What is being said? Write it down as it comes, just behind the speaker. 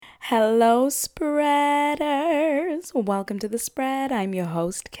Hello, spreaders. Welcome to The Spread. I'm your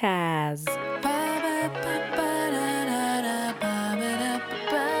host, Kaz.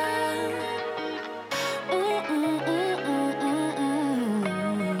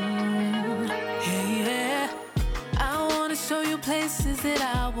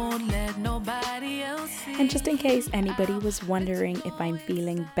 And just in case anybody was wondering if I'm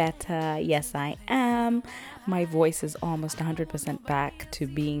feeling better, yes, I am. My voice is almost 100% back to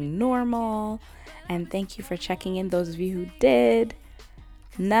being normal. And thank you for checking in, those of you who did.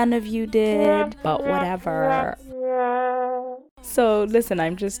 None of you did, but whatever. So listen,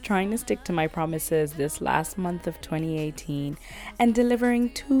 I'm just trying to stick to my promises this last month of 2018 and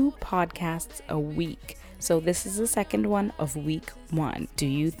delivering 2 podcasts a week. So this is the second one of week 1. Do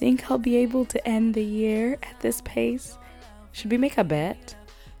you think I'll be able to end the year at this pace? Should we make a bet?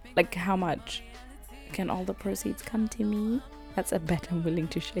 Like how much? Can all the proceeds come to me? That's a bet I'm willing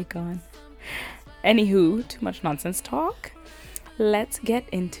to shake on. Anywho, too much nonsense talk. Let's get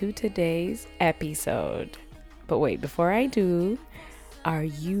into today's episode. But wait, before I do, are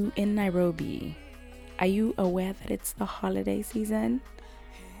you in Nairobi? Are you aware that it's the holiday season?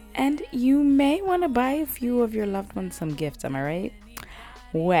 And you may want to buy a few of your loved ones some gifts, am I right?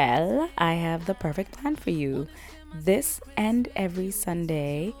 Well, I have the perfect plan for you. This and every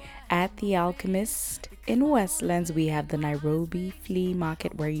Sunday at the Alchemist in Westlands, we have the Nairobi Flea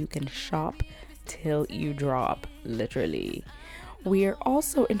Market where you can shop till you drop, literally. We are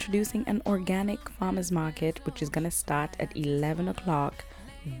also introducing an organic farmers market, which is going to start at 11 o'clock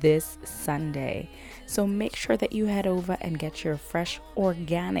this Sunday. So make sure that you head over and get your fresh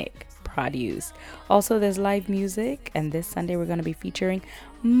organic produce. Also, there's live music, and this Sunday we're going to be featuring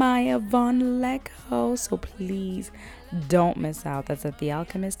Maya Von Lecco. So please don't miss out. That's at the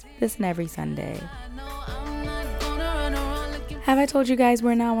Alchemist this and every Sunday. Have I told you guys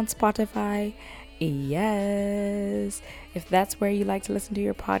we're now on Spotify? Yes. If that's where you like to listen to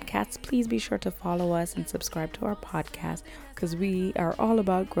your podcasts, please be sure to follow us and subscribe to our podcast because we are all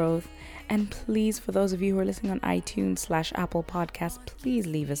about growth. And please, for those of you who are listening on iTunes/Apple Podcasts, please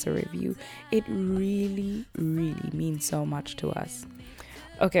leave us a review. It really, really means so much to us.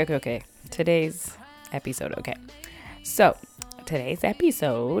 Okay. Today's episode. Okay. So today's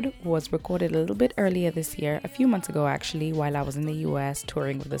episode was recorded a little bit earlier this year, a few months ago actually, while I was in the US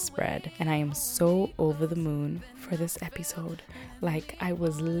touring with The Spread. And I am so over the moon for this episode. Like, I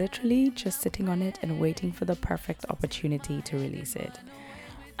was literally just sitting on it and waiting for the perfect opportunity to release it.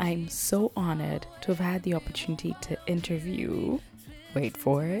 I'm so honored to have had the opportunity to interview, wait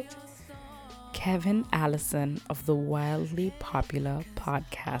for it, Kevin Allison of the wildly popular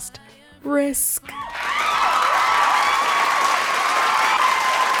podcast Risk.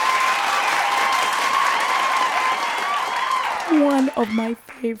 One of my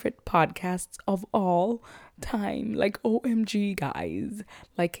favorite podcasts of all time. Like, OMG, guys.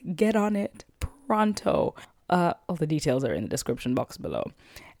 Like, get on it pronto. All the details are in the description box below.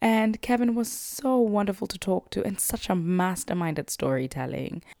 And Kevin was so wonderful to talk to and such a mastermind at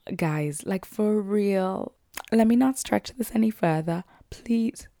storytelling. Guys, like, for real, let me not stretch this any further.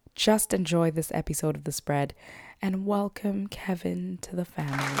 Please just enjoy this episode of The Spread and welcome Kevin to the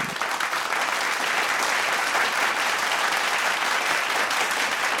family.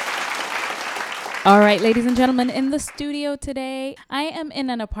 All right, ladies and gentlemen, in the studio today, I am in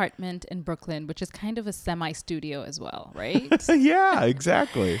an apartment in Brooklyn, which is kind of a semi-studio as well, right? Yeah,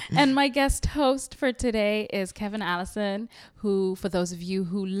 exactly. And my guest host for today is Kevin Allison, who, for those of you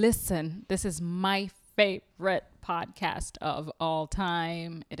who listen, this is my favorite podcast of all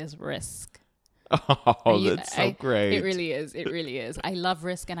time. It is Risk. Oh, that's so great. It really is. It really is. I love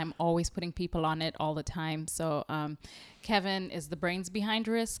Risk, and I'm always putting people on it all the time. So Kevin is the brains behind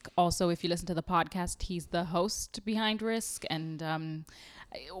Risk. Also, if you listen to the podcast, he's the host behind Risk and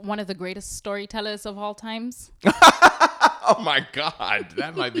one of the greatest storytellers of all times. Oh my God,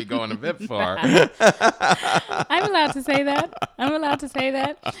 that might be going a bit far. I'm allowed to say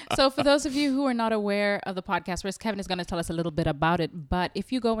that. So for those of you who are not aware of the podcast Risk, Kevin is going to tell us a little bit about it. But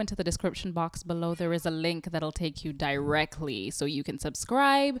if you go into the description box below, there is a link that'll take you directly so you can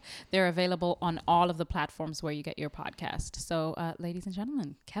subscribe. They're available on all of the platforms where you get your podcast. So ladies and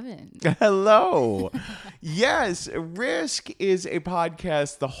gentlemen, Kevin. Hello. Yes, Risk is a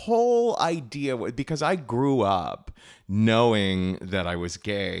podcast. The whole idea, because I grew up knowing that I was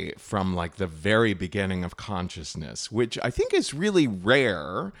gay from like the very beginning of consciousness, which I think is really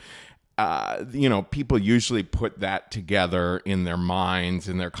rare. people usually put that together in their minds,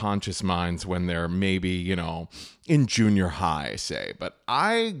 in their conscious minds, when they're maybe, in junior high, say. But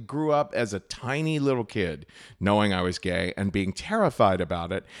I grew up as a tiny little kid knowing I was gay and being terrified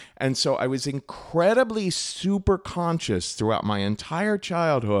about it. And so I was incredibly super conscious throughout my entire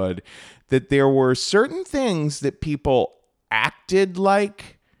childhood that there were certain things that people acted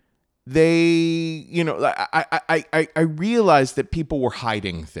like they, I realized that people were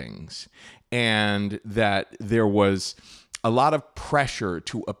hiding things and that there was a lot of pressure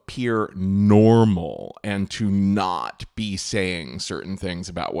to appear normal and to not be saying certain things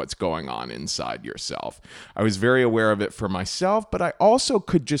about what's going on inside yourself. I was very aware of it for myself, but I also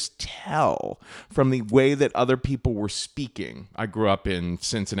could just tell from the way that other people were speaking. I grew up in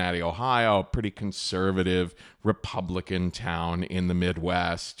Cincinnati, Ohio, a pretty conservative Republican town in the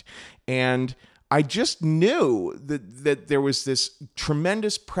Midwest. And I just knew that there was this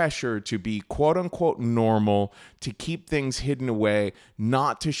tremendous pressure to be quote unquote normal, to keep things hidden away,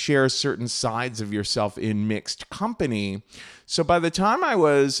 not to share certain sides of yourself in mixed company. So by the time I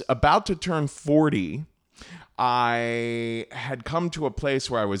was about to turn 40, I had come to a place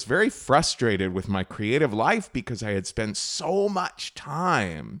where I was very frustrated with my creative life because I had spent so much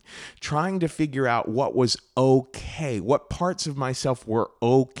time trying to figure out what was okay, what parts of myself were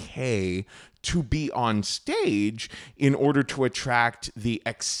okay to be on stage in order to attract the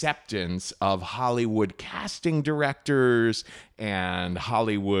acceptance of Hollywood casting directors and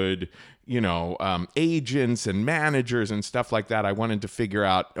Hollywood agents and managers and stuff like that. I wanted to figure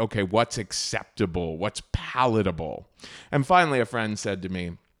out, okay, what's acceptable, what's palatable. And finally, a friend said to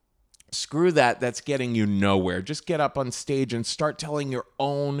me, screw that, that's getting you nowhere. Just get up on stage and start telling your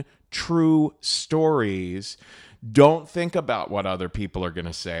own true stories. Don't think about what other people are going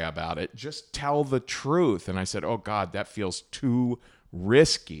to say about it. Just tell the truth. And I said, oh God, that feels too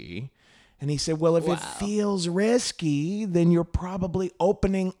risky. And he said, well, if it feels risky, then you're probably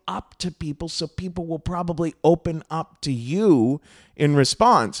opening up to people. So people will probably open up to you in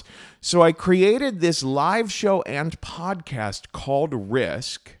response. So I created this live show and podcast called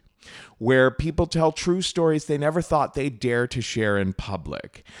Risk, where people tell true stories they never thought they'd dare to share in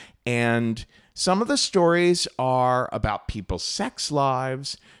public. And some of the stories are about people's sex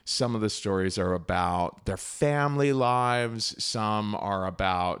lives. Some of the stories are about their family lives. Some are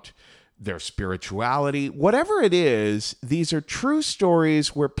about their spirituality. Whatever it is, these are true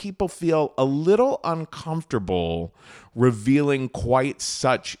stories where people feel a little uncomfortable revealing quite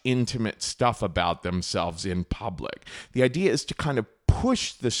such intimate stuff about themselves in public. The idea is to kind of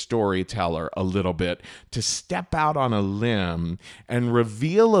push the storyteller a little bit to step out on a limb and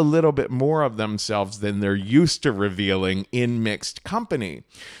reveal a little bit more of themselves than they're used to revealing in mixed company.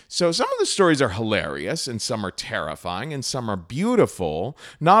 So some of the stories are hilarious and some are terrifying and some are beautiful.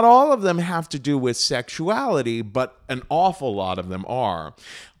 Not all of them have to do with sexuality, but an awful lot of them are.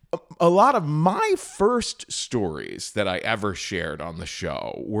 A lot of my first stories that I ever shared on the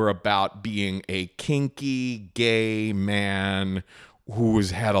show were about being a kinky gay man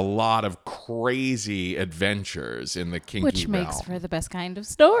who's had a lot of crazy adventures in the kinky Which realm. makes for the best kind of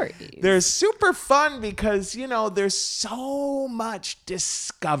stories. They're super fun because, there's so much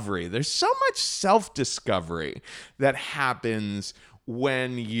discovery. There's so much self-discovery that happens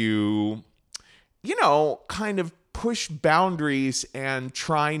when you, kind of push boundaries and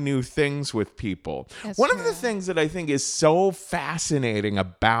try new things with people. That's One true. of the things that I think is so fascinating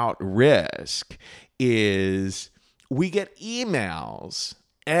about Risk is we get emails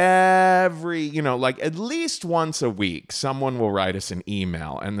every, at least once a week. Someone will write us an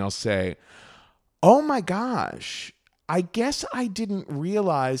email and they'll say, oh my gosh, I guess I didn't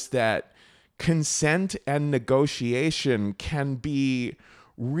realize that consent and negotiation can be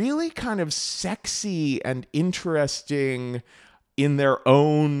really kind of sexy and interesting in their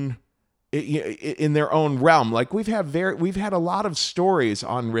own realm. Like we've had a lot of stories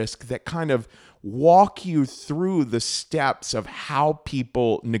on Risk that kind of walk you through the steps of how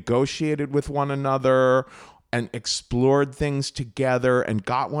people negotiated with one another and explored things together and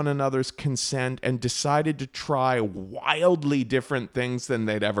got one another's consent and decided to try wildly different things than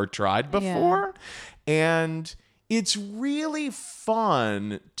they'd ever tried before. Yeah. And it's really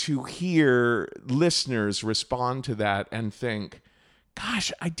fun to hear listeners respond to that and think,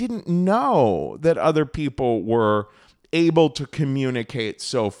 gosh, I didn't know that other people were able to communicate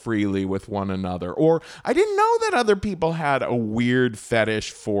so freely with one another. Or I didn't know that other people had a weird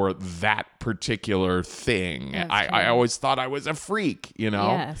fetish for that particular thing. I always thought I was a freak,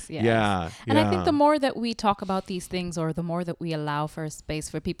 Yes. Yeah. And I think the more that we talk about these things, or the more that we allow for a space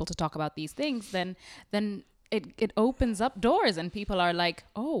for people to talk about these things, then it opens up doors, and people are like,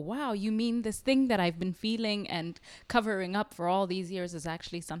 oh wow, you mean this thing that I've been feeling and covering up for all these years is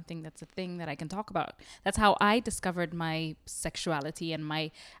actually something that's a thing that I can talk about. That's how I discovered my sexuality, and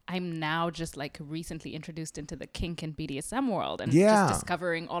I'm now just like recently introduced into the kink and BDSM world, and just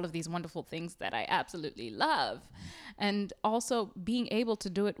discovering all of these wonderful things that I absolutely love, and also being able to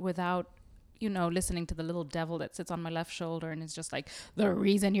do it without listening to the little devil that sits on my left shoulder and is just like, the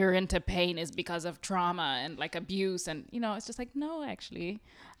reason you're into pain is because of trauma and like abuse. And, it's just like, no, actually,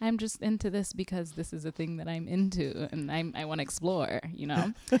 I'm just into this because this is a thing that I'm into and I want to explore,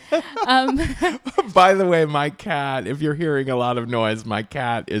 By the way, my cat, if you're hearing a lot of noise, my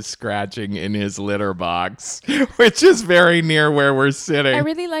cat is scratching in his litter box, which is very near where we're sitting. I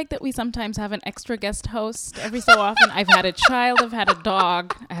really like that we sometimes have an extra guest host every so often. I've had a child, I've had a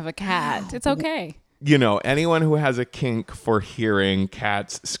dog, I have a cat. It's okay. Anyone who has a kink for hearing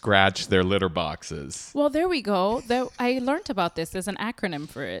cats scratch their litter boxes. Well, there we go. I learned about this. There's an acronym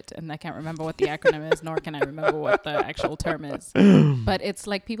for it, and I can't remember what the acronym is, nor can I remember what the actual term is. But it's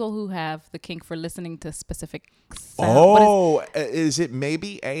like people who have the kink for listening to specific sound. Oh, is it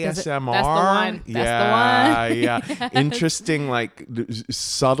maybe ASMR? That's the one. That's the one. Yeah. Yes. Interesting, like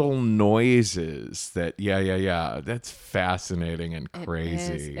subtle noises that, yeah. That's fascinating and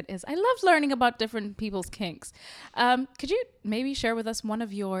crazy. It is. I love learning about different people's kinks. Could you maybe share with us one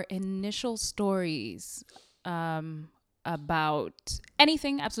of your initial stories about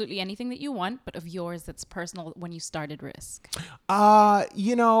anything, absolutely anything that you want, but of yours that's personal when you started Risk? Well,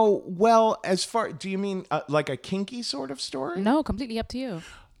 do you mean like a kinky sort of story? No, completely up to you.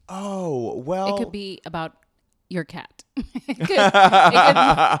 Oh, well. It could be about your cat. it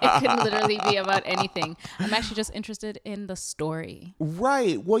could literally be about anything. I'm actually just interested in the story.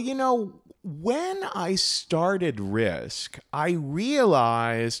 Right. Well, when I started Risk, I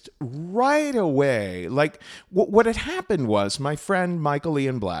realized right away, like what had happened was my friend Michael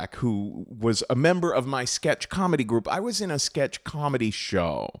Ian Black, who was a member of my sketch comedy group, I was in a sketch comedy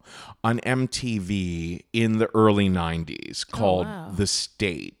show on MTV in the early 90s called The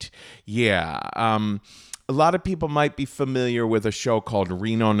State. Yeah. A lot of people might be familiar with a show called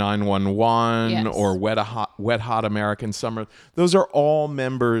Reno 911 or Wet Hot American Summer. Those are all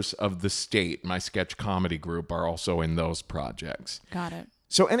members of The State. My sketch comedy group are also in those projects. Got it.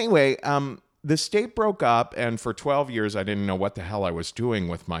 So anyway, The State broke up, and for 12 years, I didn't know what the hell I was doing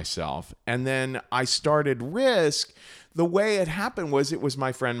with myself. And then I started Risk. The way it happened was it was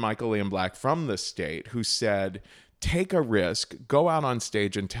my friend Michael Ian Black from The State who said, take a risk, go out on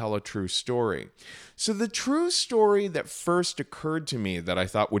stage and tell a true story. So the true story that first occurred to me that I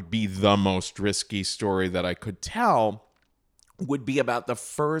thought would be the most risky story that I could tell would be about the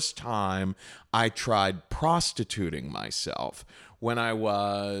first time I tried prostituting myself when I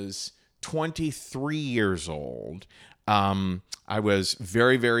was 23 years old. I was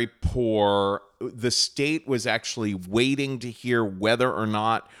very, very poor. The State was actually waiting to hear whether or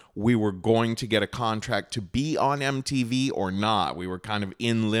not we were going to get a contract to be on MTV or not. We were kind of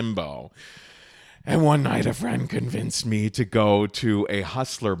in limbo. And one night a friend convinced me to go to a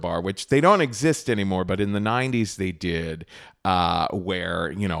hustler bar, which they don't exist anymore, but in the 90s they did,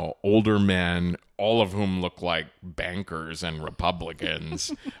 where, older men, all of whom look like bankers and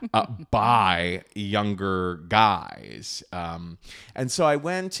Republicans, by younger guys. And so I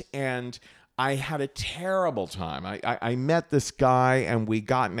went and I had a terrible time. I met this guy and we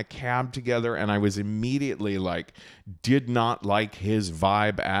got in a cab together and I was immediately like, did not like his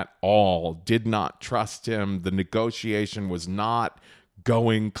vibe at all, did not trust him. The negotiation was not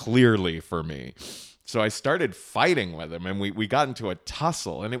going clearly for me. So I started fighting with him and we got into a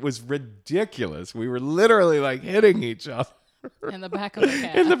tussle and it was ridiculous. We were literally like hitting each other. In the back of the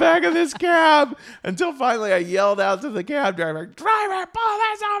cab. In the back of this cab. Until finally I yelled out to the cab driver, driver, pull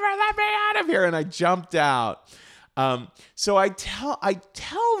this over, let me out of here. And I jumped out. So I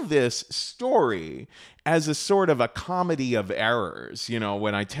tell this story as a sort of a comedy of errors.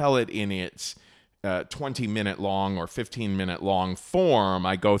 When I tell it in its 20-minute long or 15-minute long form,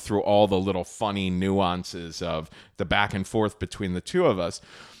 I go through all the little funny nuances of the back and forth between the two of us.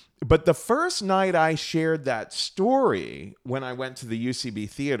 But the first night I shared that story, when I went to the UCB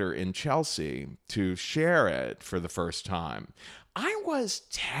Theater in Chelsea to share it for the first time, I was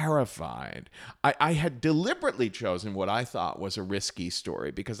terrified. I had deliberately chosen what I thought was a risky story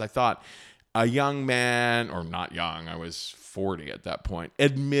because I thought a young man, or not young, I was 40 at that point,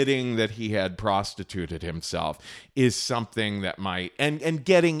 admitting that he had prostituted himself is something that might, and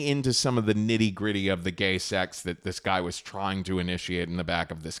getting into some of the nitty gritty of the gay sex that this guy was trying to initiate in the back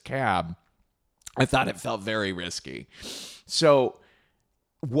of this cab, I thought it felt very risky. So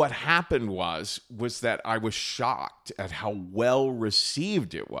what happened was that I was shocked at how well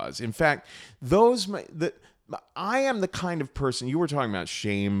received it was. In fact, I am the kind of person, you were talking about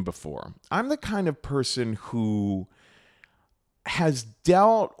shame before. I'm the kind of person who has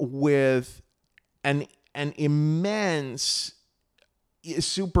dealt with an immense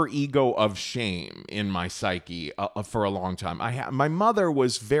super ego of shame in my psyche for a long time. My mother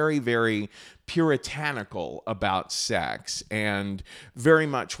was very, very puritanical about sex, and very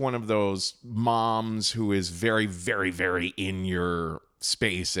much one of those moms who is very, very, very in your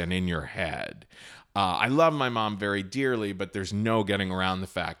space and in your head. I love my mom very dearly, but there's no getting around the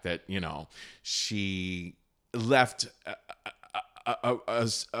fact that, she left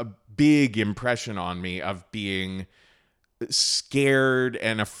a big impression on me of being scared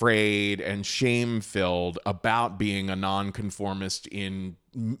and afraid and shame-filled about being a nonconformist in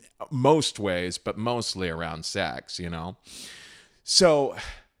most ways, but mostly around sex, So,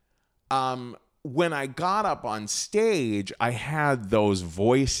 when I got up on stage, I had those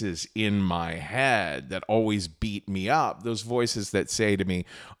voices in my head that always beat me up. Those voices that say to me,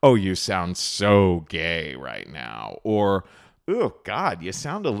 "Oh, you sound so gay right now," or "Oh God, you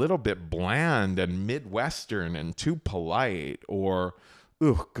sound a little bit bland and Midwestern and too polite," or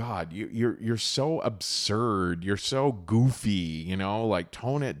 "Oh God, you're so absurd. You're so goofy. Like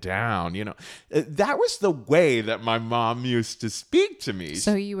tone it down." That was the way that my mom used to speak to me.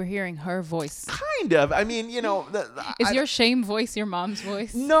 So you were hearing her voice. Kind of. I mean, Is your shame voice your mom's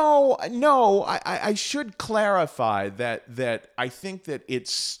voice? No. I should clarify that I think that it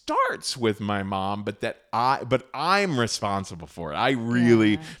starts with my mom, but I'm responsible for it. I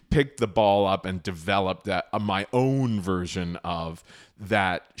really picked the ball up and developed that my own version of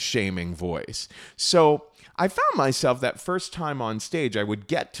that shaming voice. So I found myself that first time on stage, I would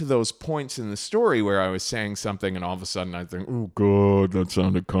get to those points in the story where I was saying something and all of a sudden I think, "Oh God, that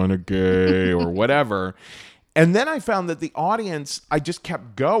sounded kind of gay," or whatever. And then I found that I just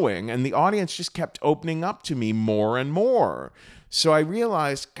kept going, and the audience just kept opening up to me more and more. So I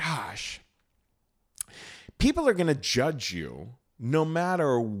realized, gosh, people are going to judge you no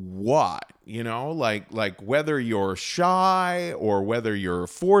matter what, like whether you're shy or whether you're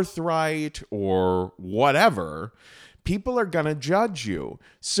forthright or whatever, people are going to judge you.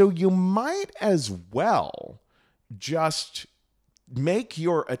 So you might as well just make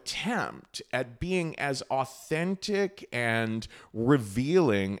your attempt at being as authentic and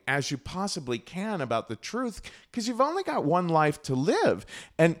revealing as you possibly can about the truth, because you've only got one life to live.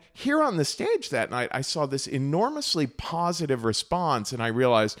 And here on the stage that night, I saw this enormously positive response, and I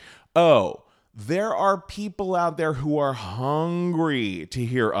realized, oh, there are people out there who are hungry to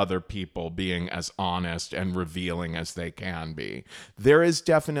hear other people being as honest and revealing as they can be. There is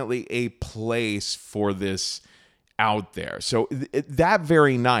definitely a place for this out there. So that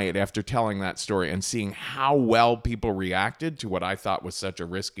very night, after telling that story and seeing how well people reacted to what I thought was such a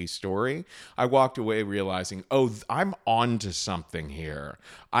risky story, I walked away realizing, oh, I'm onto something here.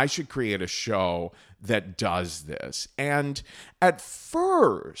 I should create a show that does this. And at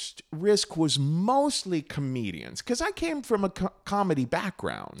first, Risk was mostly comedians, because I came from a comedy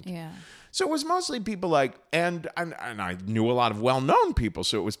background. Yeah. So it was mostly people like, and I knew a lot of well-known people.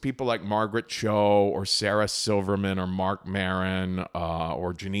 So it was people like Margaret Cho or Sarah Silverman or Mark Maron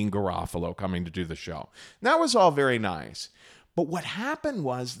or Janine Garofalo coming to do the show. And that was all very nice. But what happened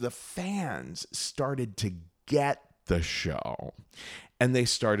was the fans started to get the show, and they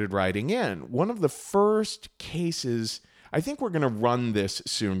started writing in. One of the first cases, I think we're going to run this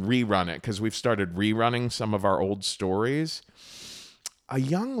soon, rerun it, because we've started rerunning some of our old stories. A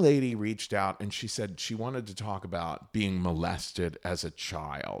young lady reached out and she said she wanted to talk about being molested as a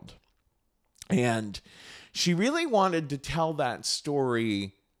child. And she really wanted to tell that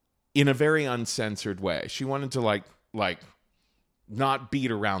story in a very uncensored way. She wanted to like not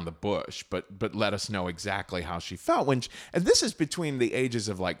beat around the bush, but let us know exactly how she felt and this is between the ages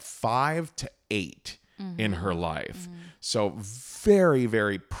of like 5 to 8 in her life. So very,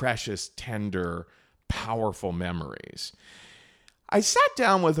 very precious, tender, powerful memories. I sat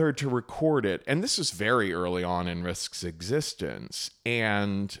down with her to record it, and this was very early on in Risk's existence,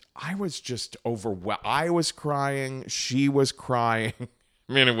 and I was just overwhelmed. I was crying, she was crying.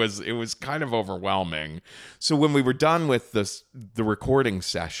 I mean, it was kind of overwhelming. So when we were done with the recording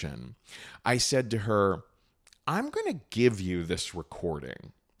session, I said to her, "I'm going to give you this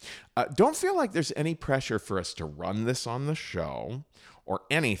recording. Don't feel like there's any pressure for us to run this on the show or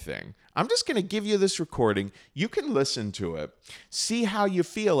anything. I'm just going to give you this recording. You can listen to it, see how you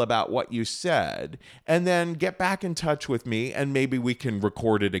feel about what you said, and then get back in touch with me, and maybe we can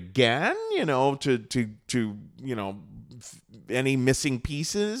record it again, to any missing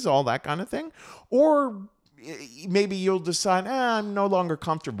pieces, all that kind of thing. Or maybe you'll decide, I'm no longer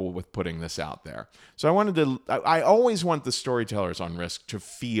comfortable with putting this out there. So I always want the storytellers on Risk to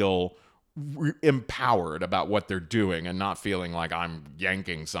feel empowered about what they're doing and not feeling like I'm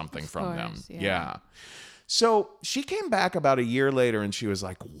yanking something from them. Yeah. So she came back about a year later and she was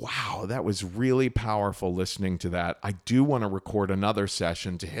like, wow, that was really powerful listening to that. I do want to record another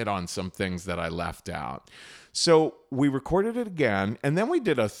session to hit on some things that I left out. So we recorded it again, and then we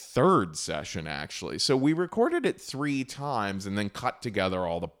did a third session, actually. So we recorded it 3 times and then cut together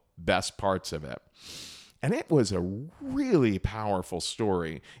all the best parts of it. And it was a really powerful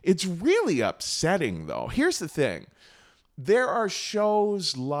story. It's really upsetting, though. Here's the thing. There are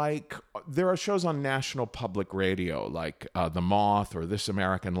shows on National Public Radio, like The Moth or This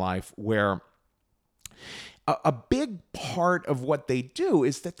American Life, where a big part of what they do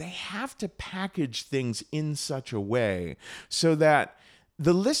is that they have to package things in such a way so that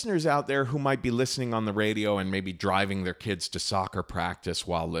the listeners out there who might be listening on the radio and maybe driving their kids to soccer practice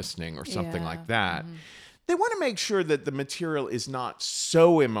while listening or something like that, they want to make sure that the material is not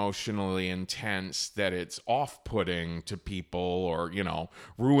so emotionally intense that it's off-putting to people or,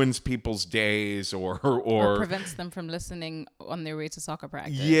 ruins people's days or prevents them from listening on their way to soccer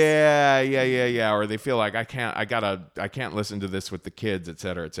practice. Yeah. Or they feel like I can't listen to this with the kids, et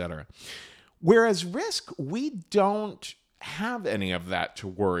cetera, et cetera. Whereas Risk, we don't have any of that to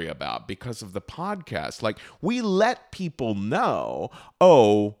worry about because of the podcast. Like, we let people know,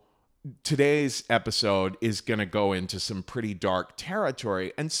 today's episode is going to go into some pretty dark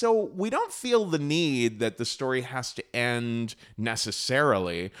territory. And so we don't feel the need that the story has to end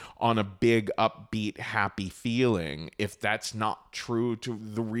necessarily on a big, upbeat, happy feeling if that's not true to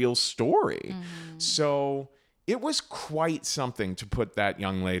the real story. So it was quite something to put that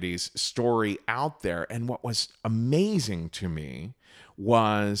young lady's story out there. And what was amazing to me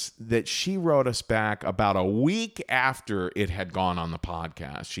was that she wrote us back about a week after it had gone on the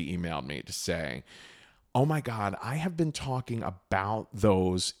podcast. She emailed me to say, oh my God, I have been talking about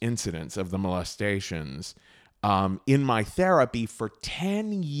those incidents of the molestations in my therapy for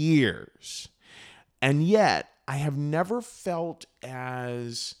 10 years. And yet I have never felt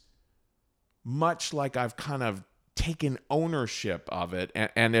as much like I've kind of taken ownership of it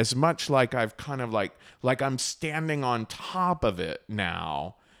and as much like I've kind of like I'm standing on top of it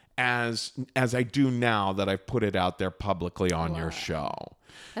now as I do now that I've put it out there publicly on your show.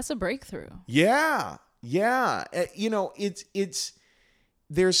 That's a breakthrough. Yeah. It's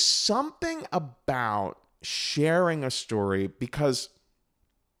there's something about sharing a story, because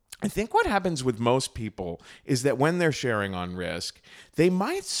I think what happens with most people is that when they're sharing on Risk, they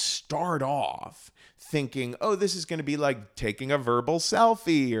might start off thinking, this is going to be like taking a verbal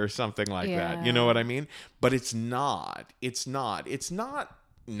selfie or something like that. You know what I mean? But it's not. It's not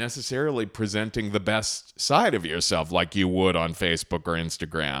necessarily presenting the best side of yourself like you would on Facebook or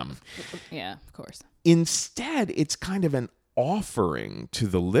Instagram. Yeah, of course. Instead, it's kind of an offering to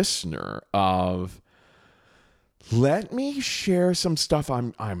the listener of, let me share some stuff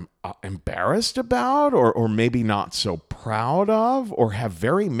I'm embarrassed about or maybe not so proud of or have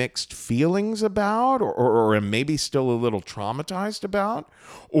very mixed feelings about or am maybe still a little traumatized about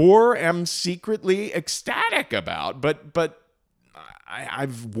or am secretly ecstatic about. But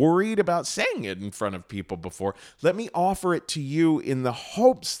I've worried about saying it in front of people before. Let me offer it to you in the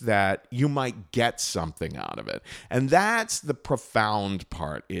hopes that you might get something out of it. And that's the profound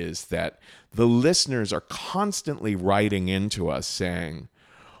part, is that the listeners are constantly writing into us saying,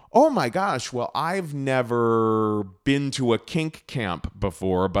 oh my gosh, well, I've never been to a kink camp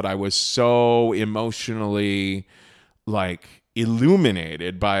before, but I was so emotionally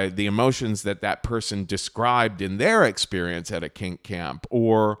illuminated by the emotions that person described in their experience at a kink camp.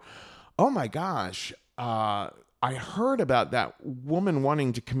 Or, oh my gosh, I heard about that woman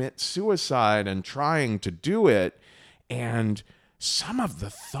wanting to commit suicide and trying to do it, and some of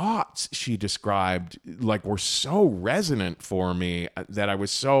the thoughts she described were so resonant for me that I was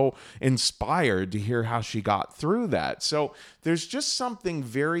so inspired to hear how she got through that. So there's just something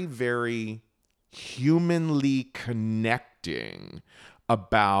very, very humanly connecting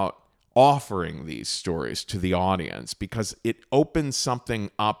about offering these stories to the audience, because it opens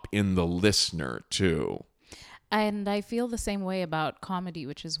something up in the listener too. And I feel the same way about comedy,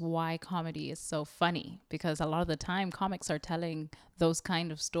 which is why comedy is so funny, because a lot of the time comics are telling those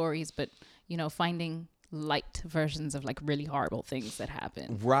kind of stories, but, finding light versions of like really horrible things that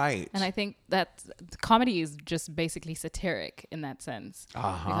happen. Right. And I think that comedy is just basically satiric in that sense.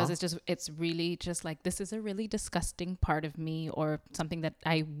 Because it's really just like, this is a really disgusting part of me, or something that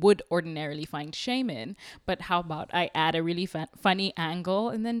I would ordinarily find shame in. But how about I add a really funny angle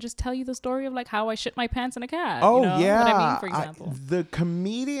and then just tell you the story of like how I shit my pants in a cab. Oh, you know yeah. what I mean, for example. The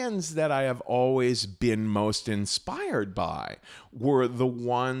comedians that I have always been most inspired by were the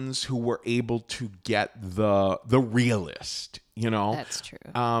ones who were able to get the realist, you know? That's true.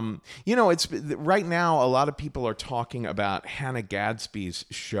 You know, it's right now a lot of people are talking about Hannah Gadsby's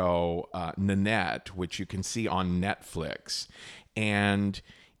show, Nanette, which you can see on Netflix. And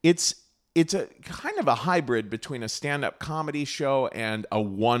it's a kind of a hybrid between a stand-up comedy show and a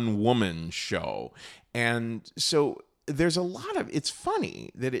one-woman show. And so there's a lot of, it's funny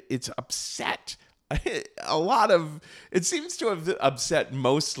that it's upset it seems to have upset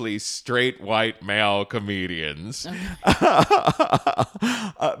mostly straight white male comedians.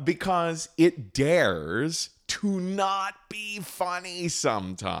 Because it dares to not be funny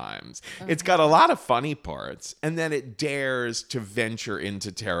sometimes. It's got a lot of funny parts, and then it dares to venture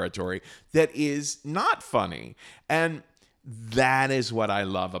into territory that is not funny. And that is what I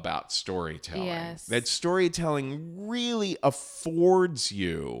love about storytelling. Yes. That storytelling really affords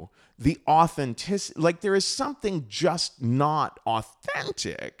you the authenticity. Like, there is something just not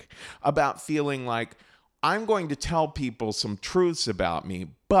authentic about feeling like, I'm going to tell people some truths about me,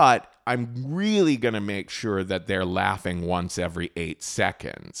 but I'm really going to make sure that they're laughing once every 8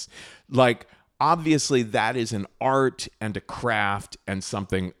 seconds. Like, obviously, that is an art and a craft and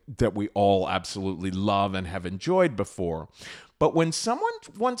something that we all absolutely love and have enjoyed before. But when someone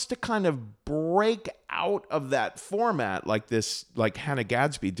wants to kind of break out of that format, like Hannah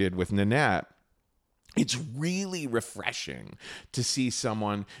Gadsby did with Nanette, it's really refreshing to see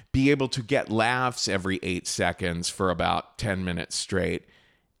someone be able to get laughs every 8 seconds for about 10 minutes straight,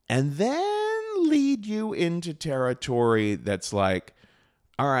 and then lead you into territory that's like,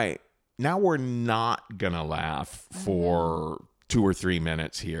 all right, now we're not going to laugh for 2 or 3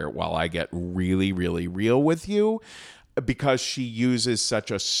 minutes here while I get really, really real with you, because she uses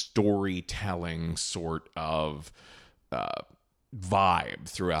such a storytelling sort of vibe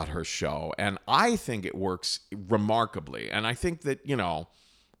throughout her show. And I think it works remarkably. And I think that, you know,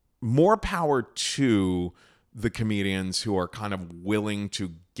 more power to the comedians who are kind of willing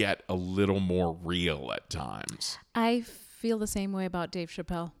to get a little more real at times. I feel the same way about Dave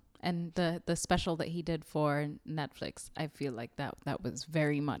Chappelle and the special that he did for Netflix. I feel like that was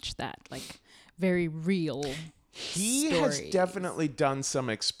very much that, like, very real. He has definitely done some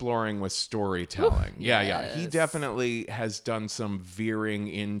exploring with storytelling. Ooh, yeah. He definitely has done some veering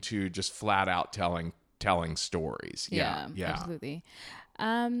into just flat out telling stories. Yeah, absolutely.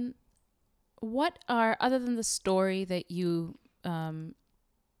 What are, other than the story that you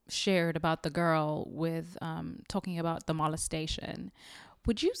shared about the girl with talking about the molestation,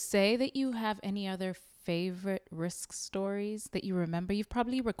 would you say that you have any other favorite risk stories that you remember? You've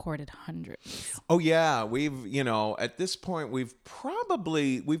probably recorded hundreds. Oh yeah, we've, you know, at this point we've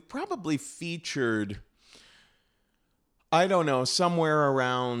probably featured, I don't know, somewhere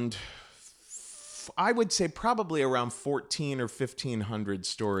around, I would say probably around 1,400 or 1,500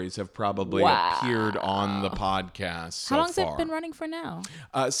 stories have probably appeared on the podcast so far. How long has it been running for now?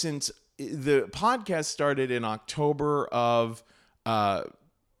 Since the podcast started in October of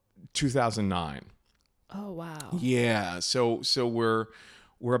 2009. Oh wow. Yeah, so we're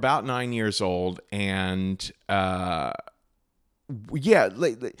about 9 years old, and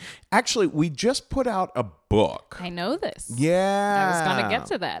actually we just put out a book. I know this. Yeah. I was going to get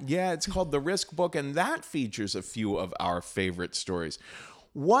to that. Yeah, it's called The Risk Book, and that features a few of our favorite stories.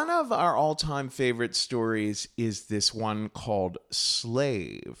 One of our all-time favorite stories is this one called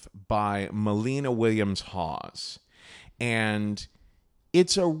Slave by Melina Williams Hawes. And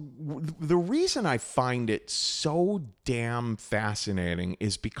the reason I find it so damn fascinating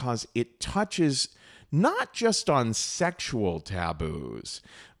is because it touches not just on sexual taboos,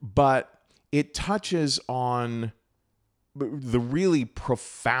 but it touches on the really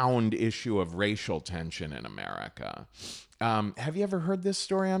profound issue of racial tension in America. Have you ever heard this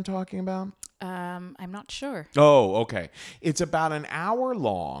story I'm talking about? I'm not sure. Oh, okay. It's about an hour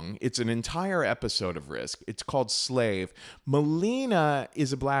long. It's an entire episode of Risk. It's called Slave. Melina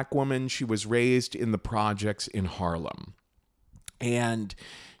is a black woman. She was raised in the projects in Harlem. And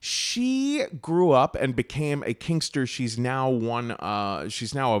she grew up and became a kinkster. She's now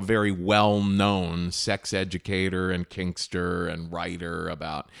a very well-known sex educator and kinkster and writer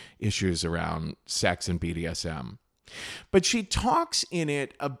about issues around sex and BDSM. But she talks in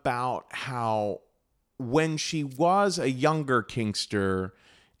it about how when she was a younger kinkster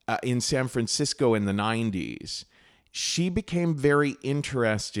in San Francisco in the 90s, she became very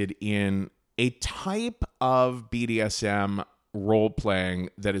interested in a type of BDSM role-playing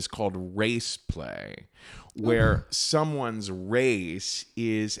that is called race play, where someone's race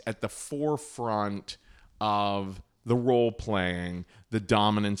is at the forefront of the role-playing, the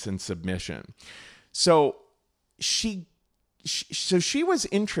dominance and submission. So she was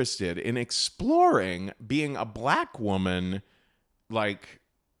interested in exploring being a black woman, like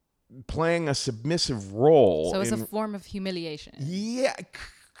playing a submissive role. So it's a form of humiliation. Yeah,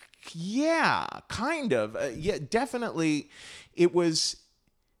 kind of. Yeah, definitely. It was.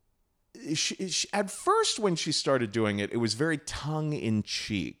 At first, when she started doing it, it was very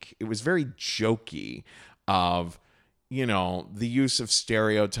tongue-in-cheek. It was very jokey of, the use of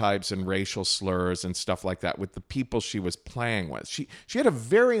stereotypes and racial slurs and stuff like that with the people she was playing with. She had a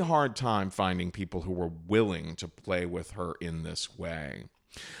very hard time finding people who were willing to play with her in this way.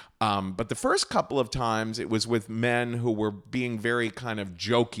 But the first couple of times it was with men who were being very kind of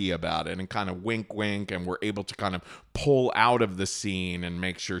jokey about it and kind of wink, wink, and were able to kind of pull out of the scene and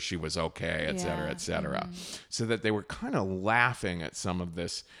make sure she was okay, et cetera, et cetera. So that they were kind of laughing at some of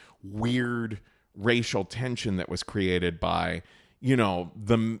this weird racial tension that was created by,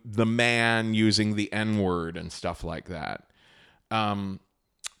 the man using the N-word and stuff like that.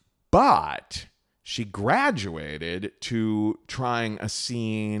 But she graduated to trying a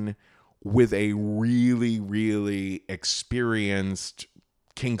scene with a really, really experienced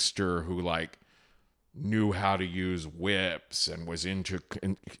kinkster who knew how to use whips and was into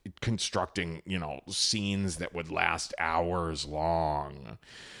constructing, scenes that would last hours long.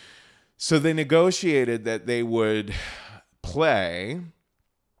 So they negotiated that they would play.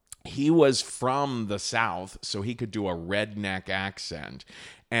 He was from the South, so he could do a redneck accent.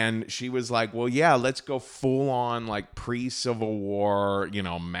 And she was like, well, yeah, let's go full on pre-Civil War,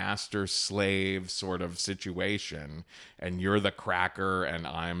 master-slave sort of situation. And you're the cracker and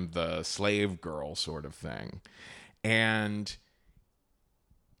I'm the slave girl sort of thing. And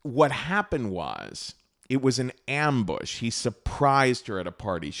what happened was, it was an ambush. He surprised her at a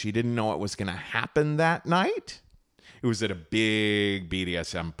party. She didn't know it was going to happen that night. It was at a big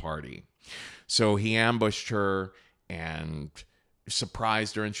BDSM party. So he ambushed her and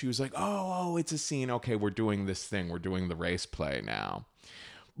surprised her, and she was like, oh, it's a scene. Okay, we're doing this thing. We're doing the race play now.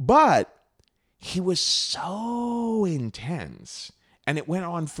 But he was so intense, and it went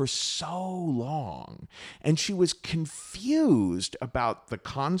on for so long, and she was confused about the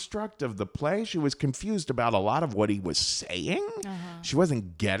construct of the play. She was confused about a lot of what he was saying. She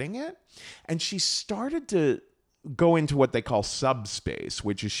wasn't getting it, and she started to go into what they call subspace,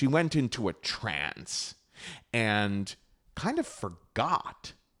 which is she went into a trance and kind of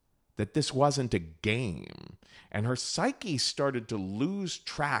forgot that this wasn't a game. And her psyche started to lose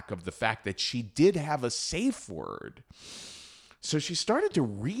track of the fact that she did have a safe word. So she started to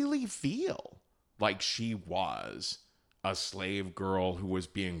really feel like she was a slave girl who was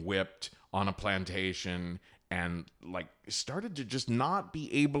being whipped on a plantation, and started to just not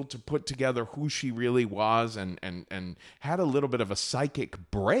be able to put together who she really was, and had a little bit of a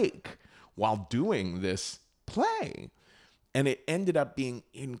psychic break while doing this play. And it ended up being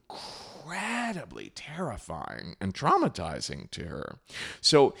incredibly terrifying and traumatizing to her.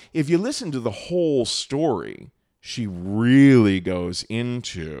 So if you listen to the whole story, she really goes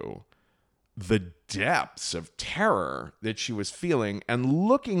into the depths of terror that she was feeling and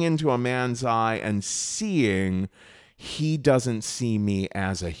looking into a man's eye and seeing he doesn't see me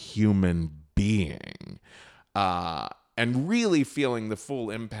as a human being. And really feeling the full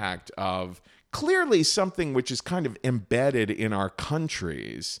impact of clearly something which is kind of embedded in our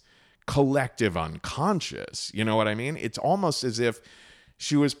country's collective unconscious. You know what I mean? It's almost as if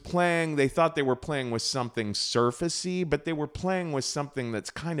she was playing, they thought they were playing with something surfacey, but they were playing with something that's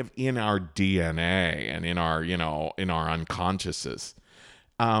kind of in our DNA and in our, in our unconsciouses.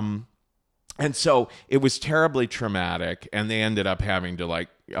 And so it was terribly traumatic, and they ended up having to,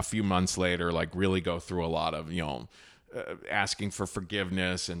 a few months later, really go through a lot of, asking for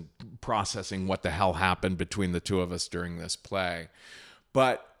forgiveness and processing what the hell happened between the two of us during this play.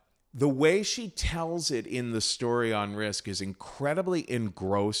 But the way she tells it in the story on Risk is incredibly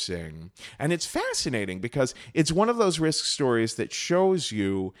engrossing. And it's fascinating because it's one of those Risk stories that shows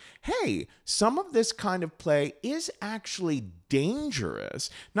you, hey, some of this kind of play is actually dangerous,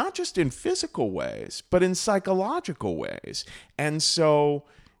 not just in physical ways, but in psychological ways. And so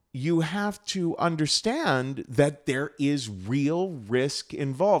you have to understand that there is real risk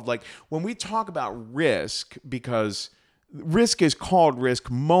involved. When we talk about risk, because risk is called risk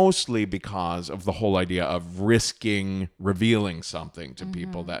mostly because of the whole idea of risking revealing something to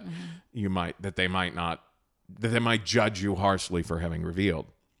people that they might judge you harshly for having revealed.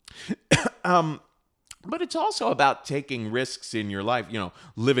 But it's also about taking risks in your life,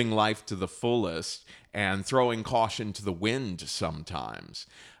 living life to the fullest and throwing caution to the wind sometimes.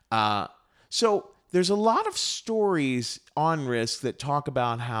 So there's a lot of stories on risk that talk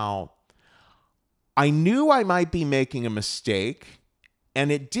about how I knew I might be making a mistake,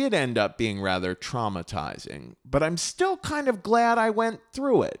 and it did end up being rather traumatizing, but I'm still kind of glad I went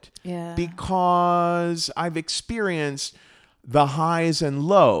through it. Yeah. Because I've experienced the highs and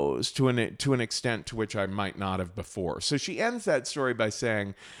lows to an extent to which I might not have before. So she ends that story by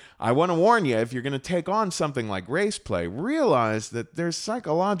saying, I want to warn you, if you're going to take on something like race play, realize that there's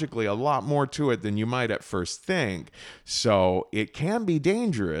psychologically a lot more to it than you might at first think. So it can be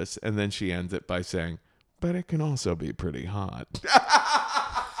dangerous. And then she ends it by saying, but it can also be pretty hot.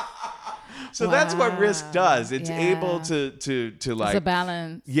 So that's what risk does. It's able to like, it's a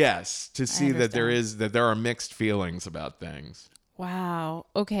balance. Yes, to see that there are mixed feelings about things. Wow.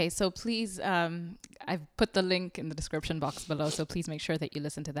 Okay. So please, I've put the link in the description box below. So please make sure that you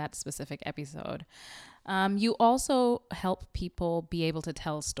listen to that specific episode. You also help people be able to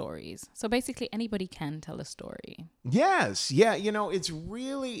tell stories. So basically anybody can tell a story. Yes. Yeah. It's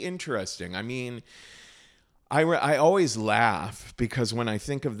really interesting. I mean, I always laugh because when I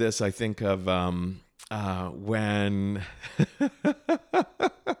think of this, I think of when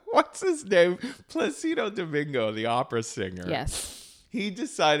what's his name? Placido Domingo, the opera singer. Yes. He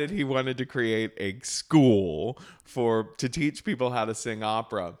decided he wanted to create a school to teach people how to sing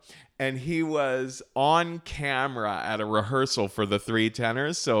opera. And he was on camera at a rehearsal for the Three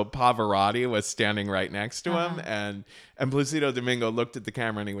Tenors. So Pavarotti was standing right next to him. And Placido Domingo looked at the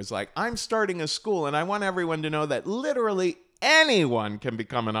camera and he was like, I'm starting a school and I want everyone to know that literally anyone can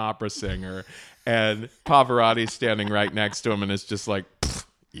become an opera singer. And Pavarotti's standing right next to him and it's just like,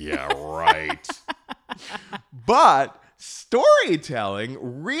 yeah, right. But storytelling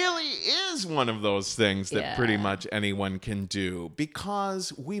really is one of those things that pretty much anyone can do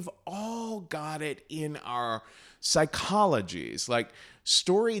because we've all got it in our psychologies. Like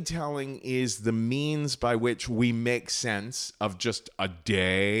storytelling is the means by which we make sense of just a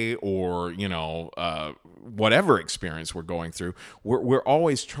day or, whatever experience we're going through. We're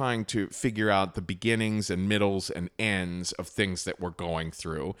always trying to figure out the beginnings and middles and ends of things that we're going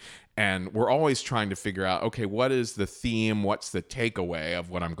through. And we're always trying to figure out, okay, what is the theme? What's the takeaway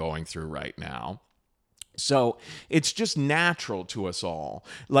of what I'm going through right now? So it's just natural to us all.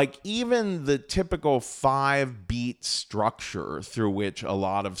 Like even the typical 5-beat structure through which a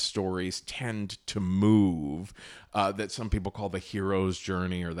lot of stories tend to move, that some people call the hero's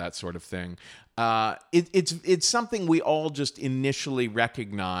journey or that sort of thing. It's something we all just initially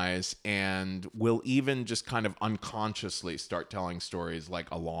recognize and will even just kind of unconsciously start telling stories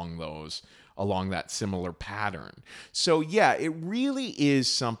like along that similar pattern. So yeah, it really is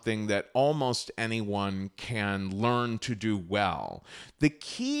something that almost anyone can learn to do well. The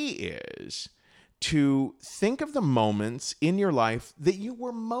key is to think of the moments in your life that you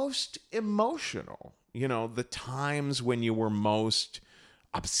were most emotional. The times when you were most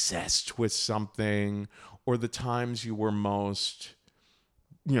obsessed with something, or the times you were most,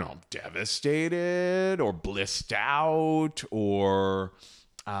 devastated or blissed out or,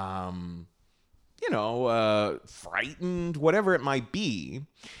 frightened, whatever it might be.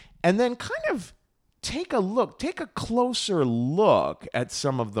 And then kind of take a closer look at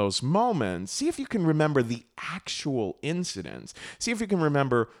some of those moments. See if you can remember the actual incidents. See if you can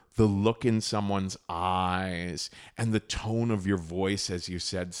remember the look in someone's eyes and the tone of your voice as you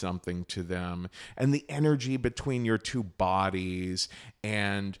said something to them and the energy between your two bodies.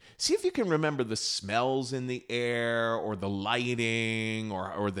 And see if you can remember the smells in the air or the lighting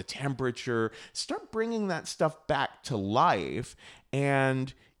or the temperature. Start bringing that stuff back to life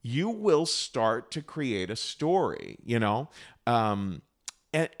and you will start to create a story,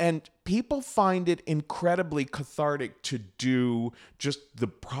 and people find it incredibly cathartic to do just the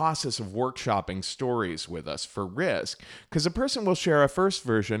process of workshopping stories with us for risk, because a person will share a first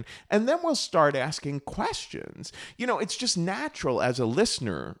version and then we'll start asking questions. It's just natural as a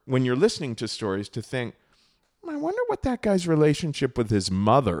listener when you're listening to stories to think, I wonder what that guy's relationship with his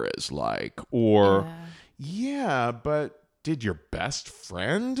mother is like, or yeah, but did your best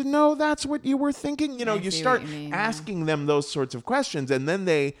friend know that's what you were thinking? You start asking them those sorts of questions and then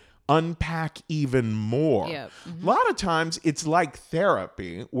they unpack even more. Yep. Mm-hmm. A lot of times it's like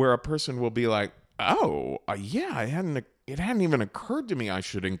therapy where a person will be like, oh, yeah, it hadn't even occurred to me I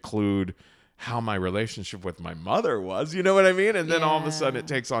should include how my relationship with my mother was. You know what I mean? And then all of a sudden it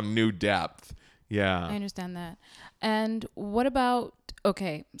Yeah. takes on new depth. I Yeah. understand that. And what about,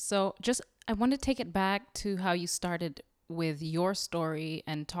 okay, so just, I want to take it back to how you started with your story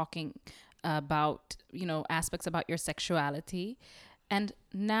and talking about, aspects about your sexuality. And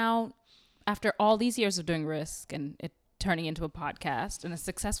now, after all these years of doing Risk and it turning into a podcast and a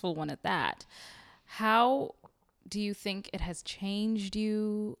successful one at that, how do you think it has changed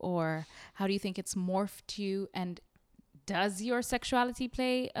you, or how do you think it's morphed you? And does your sexuality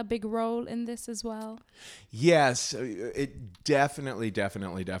play a big role in this as well? Yes, it definitely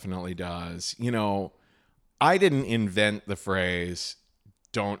does. I didn't invent the phrase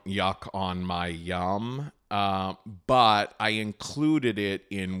 "don't yuck on my yum," but I included it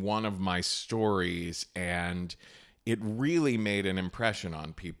in one of my stories, and it really made an impression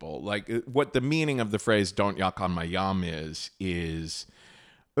on people. Like, what the meaning of the phrase "don't yuck on my yum" is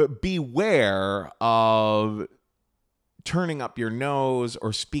beware of turning up your nose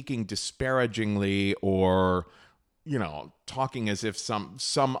or speaking disparagingly, or talking as if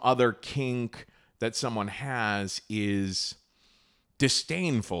some other kink that someone has is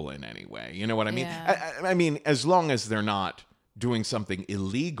disdainful in any way. You know what I mean? Yeah. I mean, as long as they're not doing something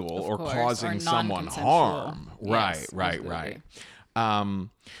illegal Of or course, causing or someone non-consensual. harm. Yes, Right. absolutely.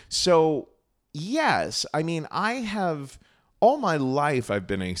 So yes, I mean, I have all my life I've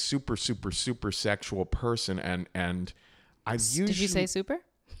been a super sexual person, and I've usually Did you say super?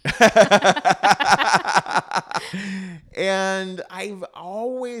 and I've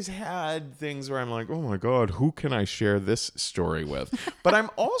always had things where I'm like, oh my God, who can I share this story with? But I'm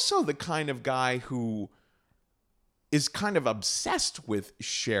also the kind of guy who is kind of obsessed with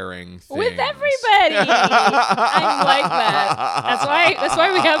sharing things. With everybody. I'm like that. That's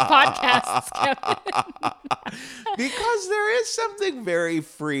why we have podcasts, Kevin. Because there is something very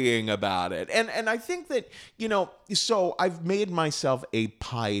freeing about it. And I think that, so I've made myself a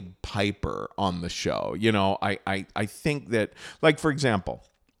Pied Piper on the show. I think that, like, for example,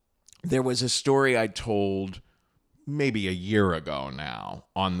 there was a story I told maybe a year ago now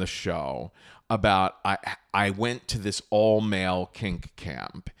on the show about I went to this all-male kink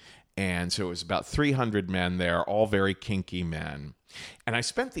camp. And so it was about 300 men there, all very kinky men. And I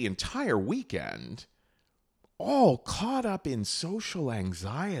spent the entire weekend all caught up in social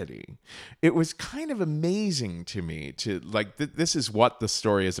anxiety. It was kind of amazing to me to, like, this is what the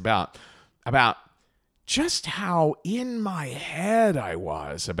story is about just how in my head I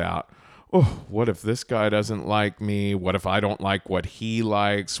was about, oh, what if this guy doesn't like me? What if I don't like what he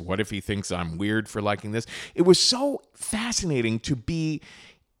likes? What if he thinks I'm weird for liking this? It was so fascinating to be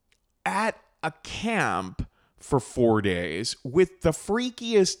at a camp for 4 days with the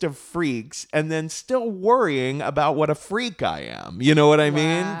freakiest of freaks, and then still worrying about what a freak I am. You know what I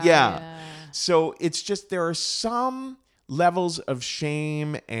mean? Wow, Yeah. yeah. So it's just, there are some levels of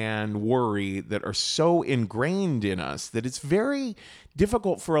shame and worry that are so ingrained in us that it's very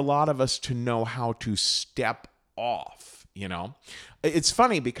difficult for a lot of us to know how to step off. It's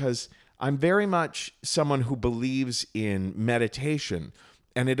funny because I'm very much someone who believes in meditation.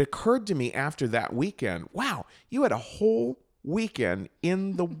 And it occurred to me after that weekend, wow, you had a whole weekend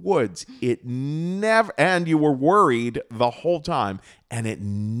in the woods. And you were worried the whole time. And it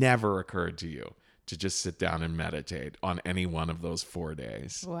never occurred to you to just sit down and meditate on any one of those 4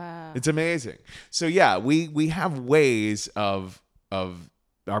 days. Wow. It's amazing. So yeah, we have ways of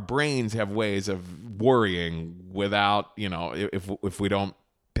our brains have ways of worrying without, if we don't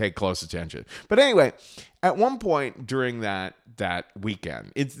pay close attention. But anyway, at one point during that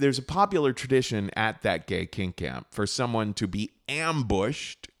weekend, there's a popular tradition at that gay kink camp for someone to be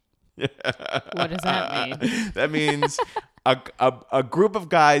ambushed. What does that mean? That means a group of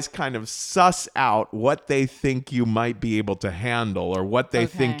guys kind of suss out what they think you might be able to handle or what they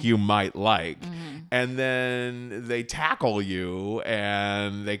think you might like. And then they tackle you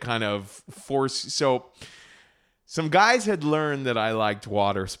and they kind of force. So some guys had learned that I liked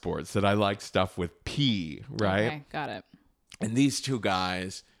water sports, that I liked stuff with pee, right? Okay, got it. And these two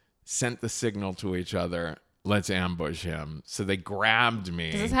guys sent the signal to each other, let's ambush him. So they grabbed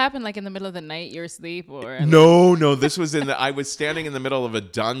me. Does this happen like in the middle of the night, you're asleep, or? No, this was I was standing in the middle of a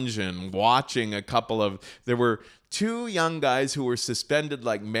dungeon watching there were two young guys who were suspended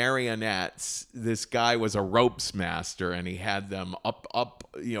like marionettes. This guy was a ropes master, and he had them up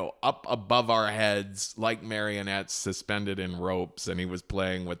above our heads like marionettes, suspended in ropes, and he was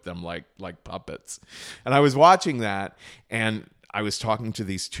playing with them like puppets. And I was watching that, and I was talking to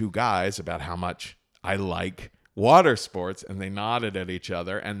these two guys about how much I like water sports, and they nodded at each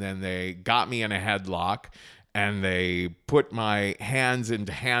other, and then they got me in a headlock, and they put my hands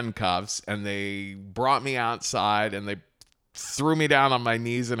into handcuffs, and they brought me outside, and they threw me down on my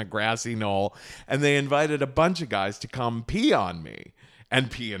knees in a grassy knoll, and they invited a bunch of guys to come pee on me and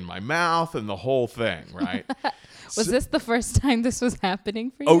pee in my mouth and the whole thing, right? Was this the first time this was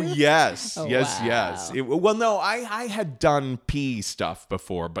happening for you? Oh, yes. Oh, yes, wow. yes. Well, no, I had done pee stuff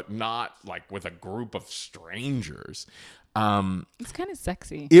before, but not like with a group of strangers. It's kind of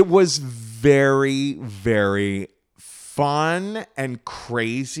sexy. It was very, very fun and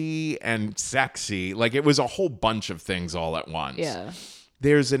crazy and sexy. Like, it was a whole bunch of things all at once. Yeah.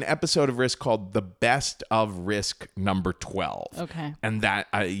 There's an episode of Risk called The Best of Risk number 12. Okay. And that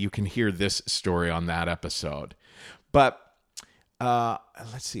you can hear this story on that episode. But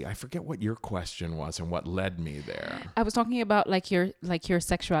let's see. I forget what your question was and what led me there. I was talking about your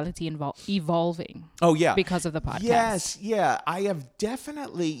sexuality evolving. Oh, yeah. Because of the podcast. Yes, yeah. I have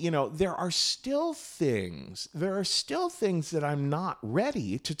definitely, there are still things that I'm not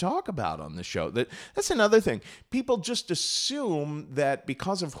ready to talk about on the show. That's another thing. People just assume that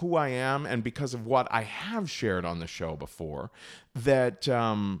because of who I am and because of what I have shared on the show before, that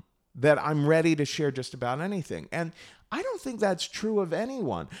I'm ready to share just about anything. And I don't think that's true of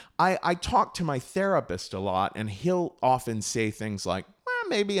anyone. I talk to my therapist a lot, and he'll often say things like, well,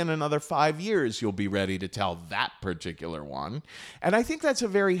 maybe in another 5 years you'll be ready to tell that particular one. And I think that's a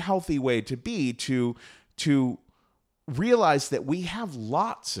very healthy way to be, to realize that we have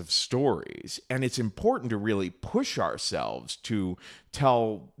lots of stories, and it's important to really push ourselves to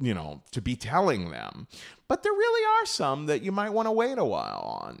tell, to be telling them. But there really are some that you might want to wait a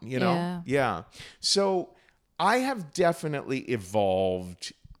while on, Yeah. So I have definitely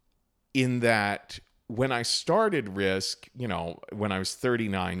evolved in that when I started Risk, when I was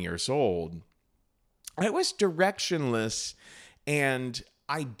 39 years old, I was directionless, and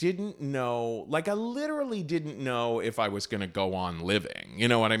I didn't know, I literally didn't know if I was going to go on living. You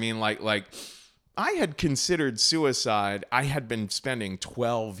know what I mean? Like I had considered suicide. I had been spending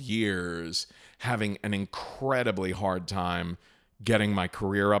 12 years having an incredibly hard time getting my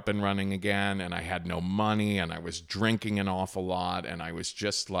career up and running again, and I had no money, and I was drinking an awful lot, and I was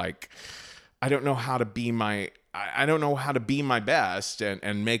just like, I don't know how to be my best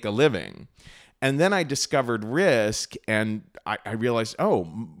and make a living. And then I discovered Risk, and I realized,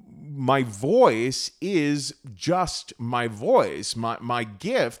 my voice is just my voice. My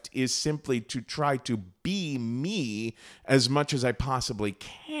gift is simply to try to be me as much as I possibly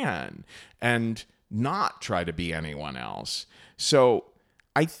can and not try to be anyone else. So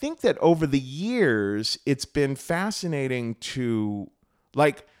I think that over the years, it's been fascinating to,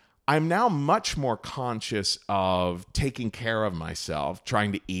 I'm now much more conscious of taking care of myself,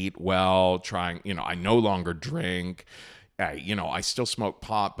 trying to eat well, I no longer drink. I still smoke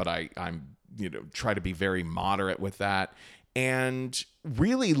pot, but I'm try to be very moderate with that and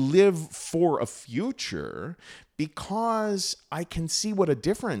really live for a future, because I can see what a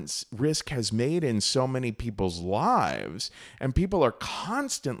difference Risk has made in so many people's lives. And people are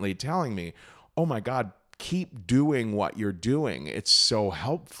constantly telling me, oh my God, keep doing what you're doing. It's so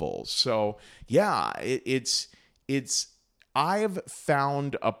helpful. So yeah, I've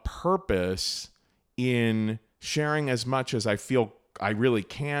found a purpose in sharing as much as I feel I really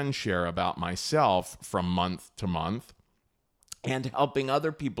can share about myself from month to month, and helping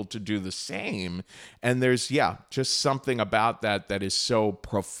other people to do the same. And there's, just something about that is so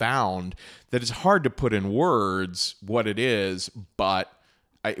profound that it's hard to put in words what it is, but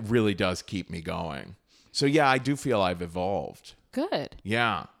it really does keep me going. So yeah, I do feel I've evolved. Good.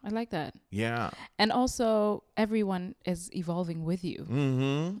 Yeah. I like that. Yeah. And also, everyone is evolving with you.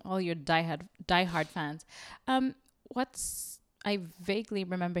 Mm-hmm. All your diehard fans. I vaguely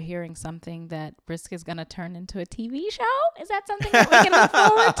remember hearing something that Risk is going to turn into a TV show. Is that something that we can look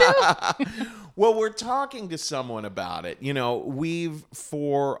forward to? Well, we're talking to someone about it. We've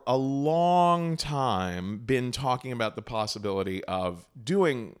for a long time been talking about the possibility of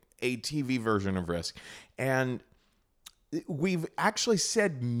doing a TV version of Risk. And we've actually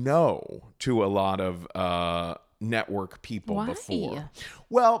said no to a lot of network people. Why? Before.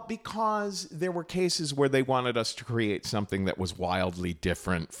 Well, because there were cases where they wanted us to create something that was wildly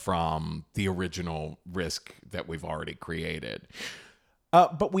different from the original Risk that we've already created.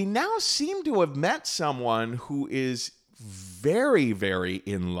 But we now seem to have met someone who is very, very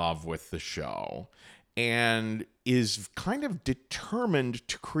in love with the show and is kind of determined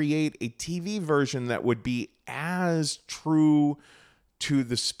to create a TV version that would be as true to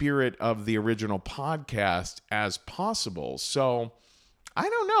the spirit of the original podcast as possible. So I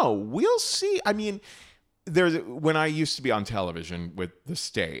don't know. We'll see. I mean, when I used to be on television with The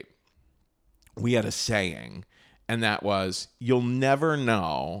State, we had a saying, and that was, you'll never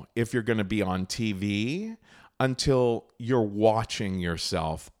know if you're going to be on TV until you're watching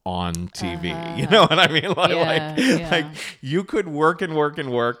yourself on TV. You know what I mean? Like you could work and work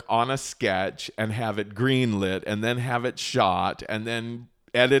and work on a sketch and have it greenlit and then have it shot and then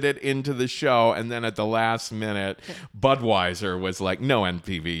edit it into the show, and then at the last minute Budweiser was like, no,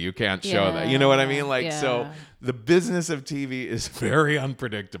 NPV, you can't show that. You know what I mean? Like, so the business of TV is very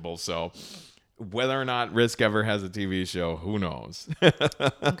unpredictable. So whether or not Risk ever has a TV show, who knows?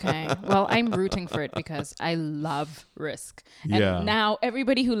 Okay. Well, I'm rooting for it because I love Risk. And now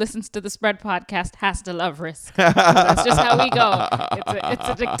everybody who listens to the Spread podcast has to love Risk. That's just how we go. It's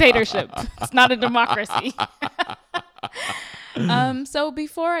a dictatorship. It's not a democracy. So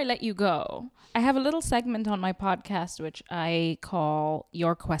before I let you go, I have a little segment on my podcast which I call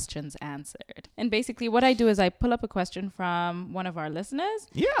Your Questions Answered. And basically what I do is I pull up a question from one of our listeners.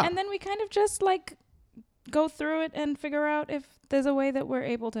 Yeah. And then we kind of just like go through it and figure out if there's a way that we're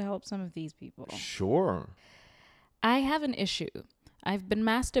able to help some of these people. Sure. I have an issue. I've been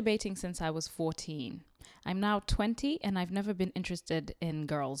masturbating since I was 14. I'm now 20 and I've never been interested in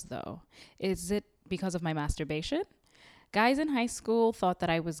girls though. Is it because of my masturbation? Guys in high school thought that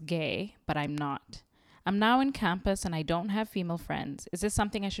I was gay, but I'm not. I'm now in campus and I don't have female friends. Is this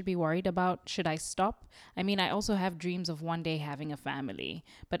something I should be worried about? Should I stop? I mean, I also have dreams of one day having a family.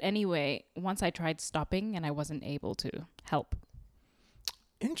 But anyway, once I tried stopping and I wasn't able to. Help.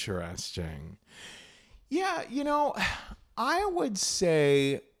 Interesting. Yeah, you know, I would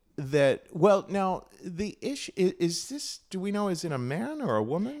say that, well, now the issue is this, do we know, is it a man or a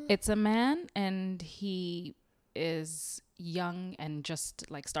woman? It's a man, and he is young and just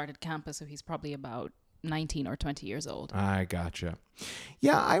like started campus, so he's probably about 19 or 20 years old. I gotcha.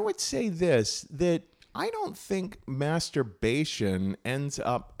 Yeah, I would say this, that I don't think masturbation ends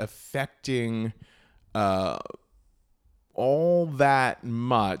up affecting all that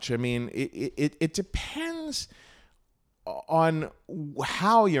much. I mean, it depends on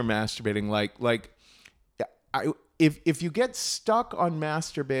how you're masturbating. If you get stuck on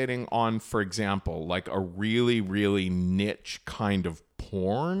masturbating on, for example, like a really, really niche kind of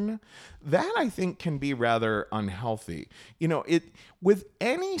porn, that I think can be rather unhealthy. You know, with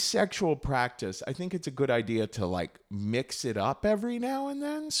any sexual practice, I think it's a good idea to like mix it up every now and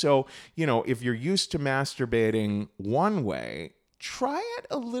then. So, you know, if you're used to masturbating one way, try it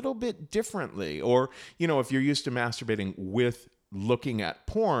a little bit differently. Or, you know, if you're used to masturbating with looking at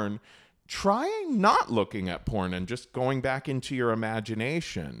porn, try not looking at porn and just going back into your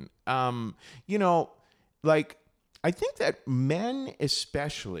imagination. You know, like, I think that men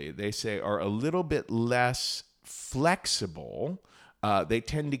especially, they say, are a little bit less flexible. They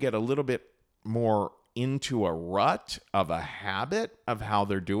tend to get a little bit more into a rut of a habit of how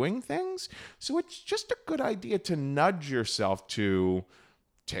they're doing things. So it's just a good idea to nudge yourself to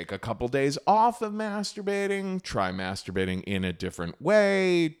take a couple days off of masturbating, try masturbating in a different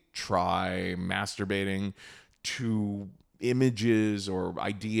way, try masturbating to images or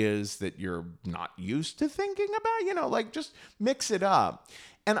ideas that you're not used to thinking about, you know, like just mix it up.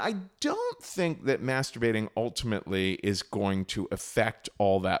 And I don't think that masturbating ultimately is going to affect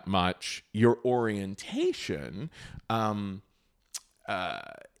all that much your orientation. I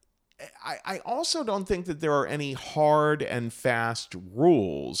also don't think that there are any hard and fast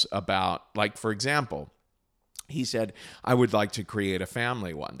rules about, like, for example, he said, I would like to create a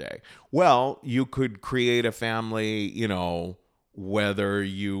family one day. Well, you could create a family, you know, whether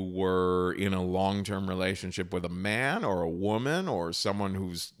you were in a long-term relationship with a man or a woman or someone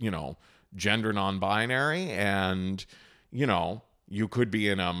who's, you know, gender non-binary, and, you know, you could be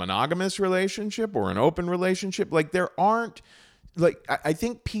in a monogamous relationship or an open relationship. Like, there aren't, like, I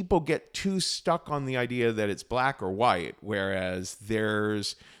think people get too stuck on the idea that it's black or white, whereas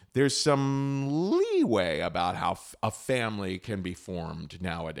there's some leeway about how a family can be formed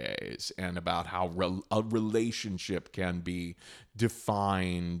nowadays, and about how a relationship can be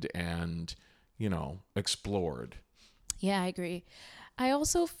defined and, you know, explored. Yeah, I agree. I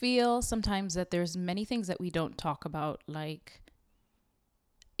also feel sometimes that there's many things that we don't talk about, like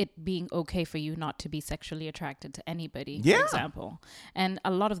it being okay for you not to be sexually attracted to anybody, for example. And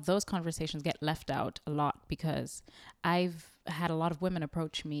a lot of those conversations get left out a lot, because I've had a lot of women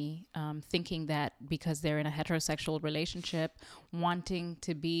approach me thinking that because they're in a heterosexual relationship, wanting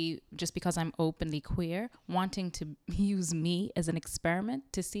to be, just because I'm openly queer, wanting to use me as an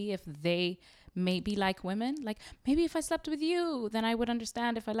experiment to see if they maybe like women. Like, maybe if I slept with you, then I would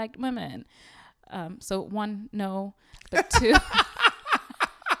understand if I liked women. So one, no, but two...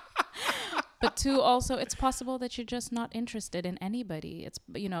 But two, also, it's possible that you're just not interested in anybody. It's,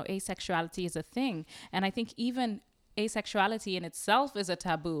 asexuality is a thing. And I think even asexuality in itself is a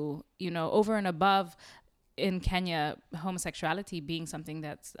taboo, over and above in Kenya, homosexuality being something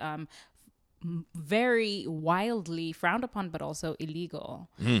that's very wildly frowned upon, but also illegal.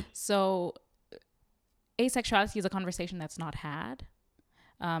 So asexuality is a conversation that's not had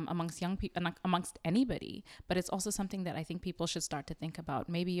amongst young people, amongst anybody. But it's also something that I think people should start to think about.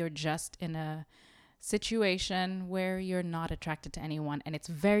 Maybe you're just in a situation where you're not attracted to anyone, and it's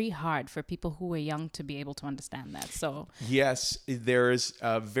very hard for people who are young to be able to understand that. So yes, there's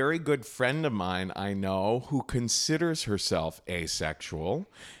a very good friend of mine I know who considers herself asexual,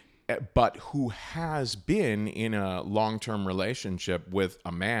 but who has been in a long-term relationship with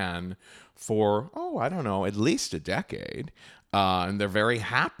a man for, I don't know, at least a decade. And they're very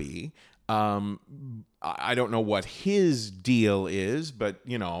happy. I don't know what his deal is, but,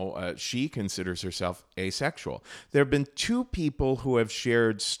 she considers herself asexual. There have been two people who have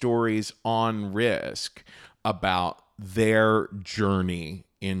shared stories on Risk about their journey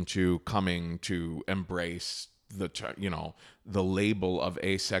into coming to embrace the label of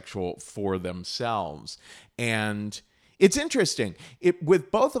asexual for themselves. And it's interesting.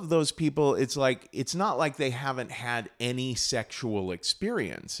 With both of those people, it's not like they haven't had any sexual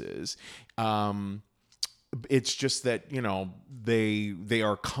experiences. It's just that, they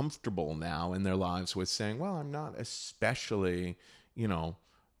are comfortable now in their lives with saying, well, I'm not especially,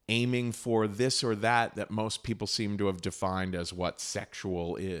 aiming for this or that most people seem to have defined as what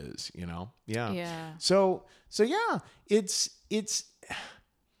sexual is, Yeah. yeah. So yeah, it's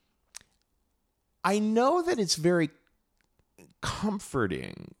I know that it's very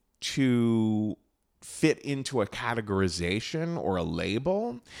comforting to fit into a categorization or a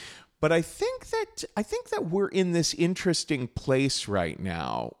label, but I think that we're in this interesting place right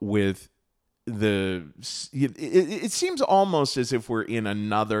now with it seems almost as if we're in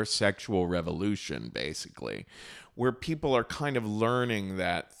another sexual revolution, basically, where people are kind of learning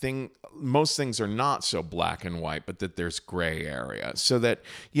that most things are not so black and white, but that there's gray area. So that,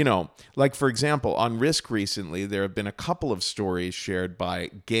 like, for example, on Risk recently, there have been a couple of stories shared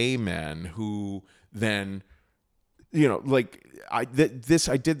by gay men who then, I did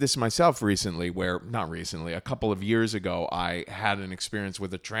this myself recently, a couple of years ago, I had an experience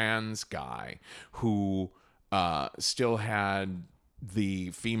with a trans guy who still had the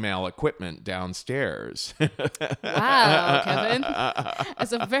female equipment downstairs. Wow, Kevin.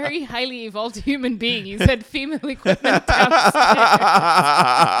 As a very highly evolved human being, you said female equipment downstairs.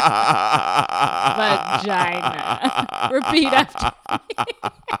 Vagina. Repeat after me.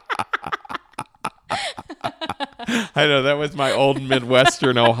 I know, that was my old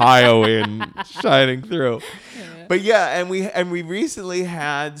Midwestern Ohioan shining through. Yeah. But yeah, and we recently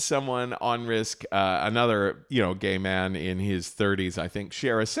had someone on Risk, another gay man in his 30s, I think,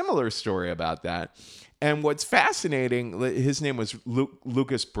 share a similar story about that. And what's fascinating, his name was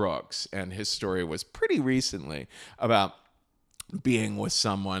Lucas Brooks, and his story was pretty recently about being with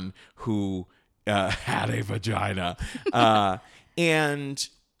someone who had a vagina, and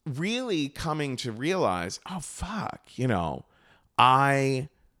really coming to realize, oh, fuck, I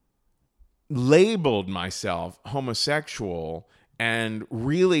labeled myself homosexual and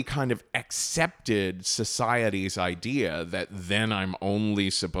really kind of accepted society's idea that then I'm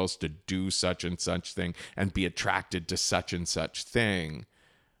only supposed to do such and such thing and be attracted to such and such thing.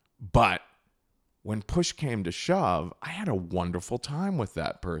 But when push came to shove, I had a wonderful time with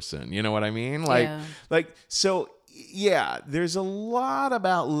that person. You know what I mean? So yeah, there's a lot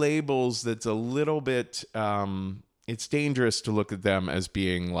about labels that's a little bit, it's dangerous to look at them as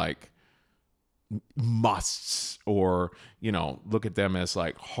being like musts, or, look at them as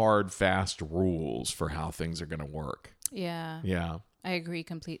like hard, fast rules for how things are going to work. Yeah. Yeah. I agree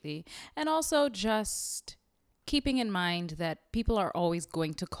completely. And also just keeping in mind that people are always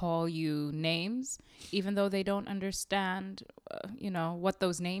going to call you names, even though they don't understand, what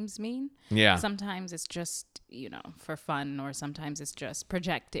those names mean. Yeah. Sometimes it's just, for fun, or sometimes it's just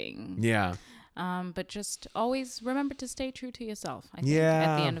projecting. Yeah. But just always remember to stay true to yourself, I think,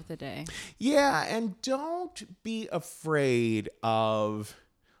 at the end of the day. Yeah, and don't be afraid of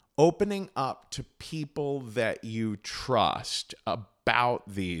opening up to people that you trust about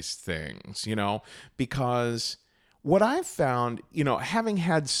these things, because what I've found, having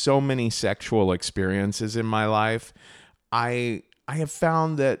had so many sexual experiences in my life, I have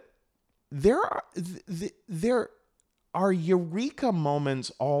found that there are eureka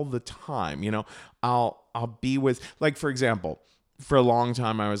moments all the time. I'll be with, like, for example, for a long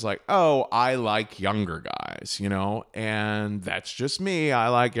time, I was like, oh, I like younger guys, you know, and that's just me. I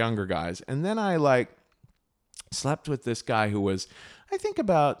like younger guys. And then I like slept with this guy who was, I think,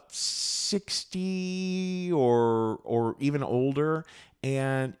 about 60 or even older.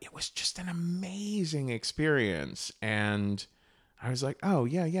 And it was just an amazing experience. And I was like, oh,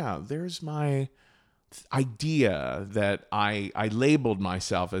 yeah, there's my idea that I labeled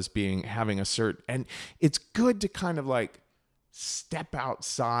myself as having a certain, and it's good to kind of like step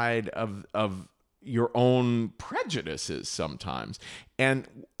outside of your own prejudices sometimes. And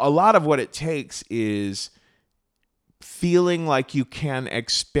a lot of what it takes is feeling like you can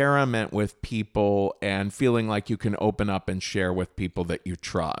experiment with people and feeling like you can open up and share with people that you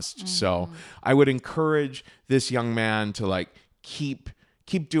trust. Mm-hmm. So I would encourage this young man to like keep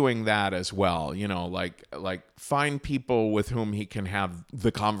doing that as well. You know, like find people with whom he can have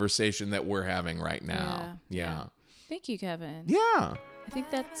the conversation that we're having right now. Yeah. Thank you, Kevin. Yeah. I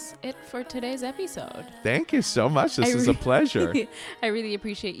think that's it for today's episode. Thank you so much. This is a pleasure. I really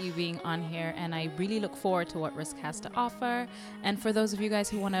appreciate you being on here, and I really look forward to what Risk has to offer. And for those of you guys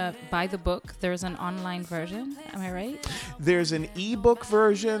who want to buy the book, there's an online version. Am I right? There's an ebook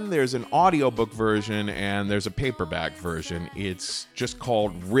version, there's an audiobook version, and there's a paperback version. It's just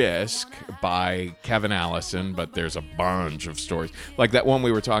called Risk by Kevin Allison, but there's a bunch of stories. Like that one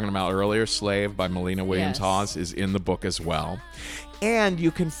we were talking about earlier, Slave by Melina Williams Hawes, is in the book as well. And you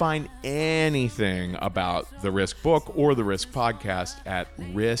can find anything about the Risk book or the Risk podcast at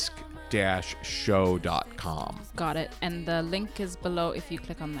risk-show.com. Got it. And the link is below. If you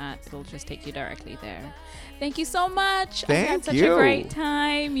click on that, it'll just take you directly there. Thank you so much. I had such a great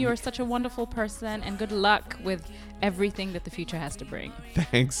time. You are such a wonderful person, and good luck with everything that the future has to bring.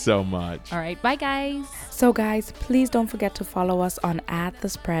 Thanks so much. All right. Bye, guys. So, guys, please don't forget to follow us on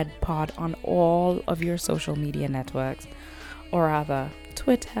 @thespreadpod on all of your social media networks, or rather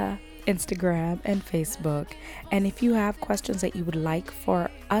Twitter, Instagram, and Facebook. And if you have questions that you would like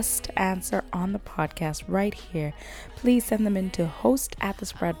for us to answer on the podcast right here, please send them in to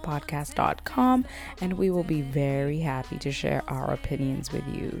host@thespreadpodcast.com, and we will be very happy to share our opinions with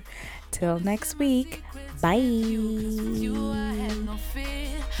you. Till next week, bye. You have no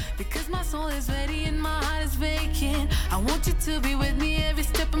fear, because my soul is ready and my heart is vacant. I want you to be with me every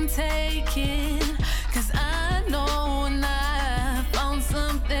step I'm taking, because I know and I found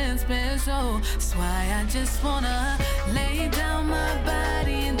something special. That's why I just wanna lay down my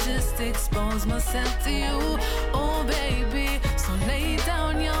body and just expose myself to you. Oh baby, so lay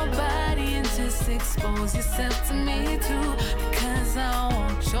down your body and just expose yourself to me too, because I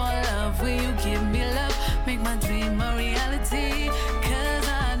want your love. Will you give me love? Make my dream a reality.